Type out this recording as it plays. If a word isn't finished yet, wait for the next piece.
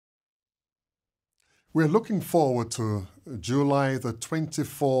We're looking forward to July the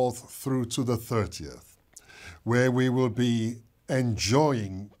 24th through to the 30th, where we will be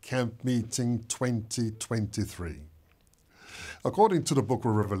enjoying Camp Meeting 2023. According to the book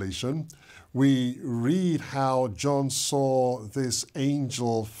of Revelation, we read how John saw this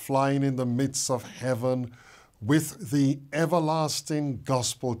angel flying in the midst of heaven with the everlasting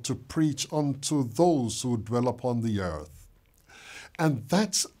gospel to preach unto those who dwell upon the earth. And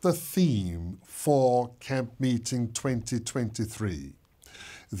that's the theme for Camp Meeting 2023,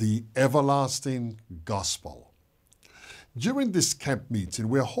 the everlasting gospel. During this camp meeting,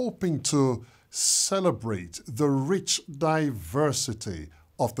 we're hoping to celebrate the rich diversity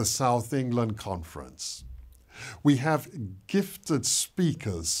of the South England Conference. We have gifted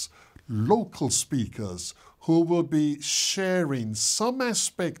speakers, local speakers, who will be sharing some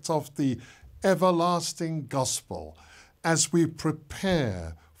aspect of the everlasting gospel as we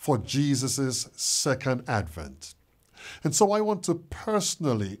prepare for Jesus' second advent. And so I want to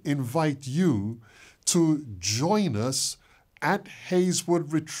personally invite you to join us at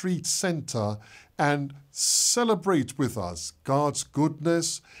Hayeswood Retreat Center and celebrate with us God's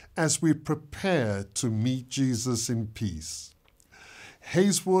goodness as we prepare to meet Jesus in peace.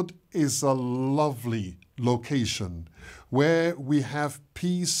 Hayeswood is a lovely location where we have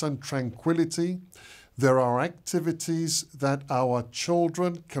peace and tranquility. There are activities that our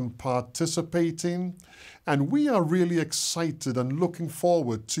children can participate in, and we are really excited and looking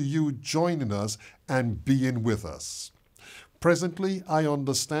forward to you joining us and being with us. Presently, I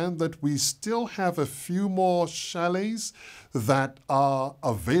understand that we still have a few more chalets that are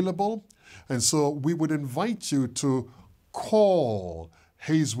available, and so we would invite you to call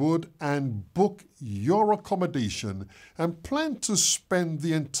Hayeswood and book your accommodation and plan to spend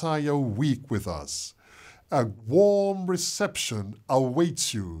the entire week with us. A warm reception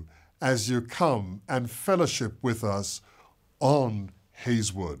awaits you as you come and fellowship with us on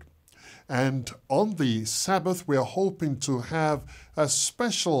Hayeswood. And on the Sabbath, we are hoping to have a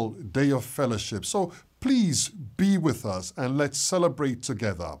special day of fellowship. So please be with us and let's celebrate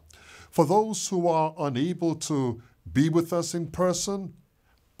together. For those who are unable to be with us in person,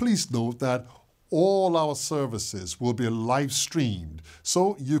 please note that all our services will be live streamed,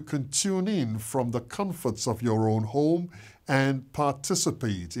 so you can tune in from the comforts of your own home and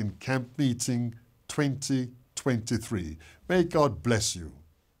participate in Camp Meeting 2023. May God bless you.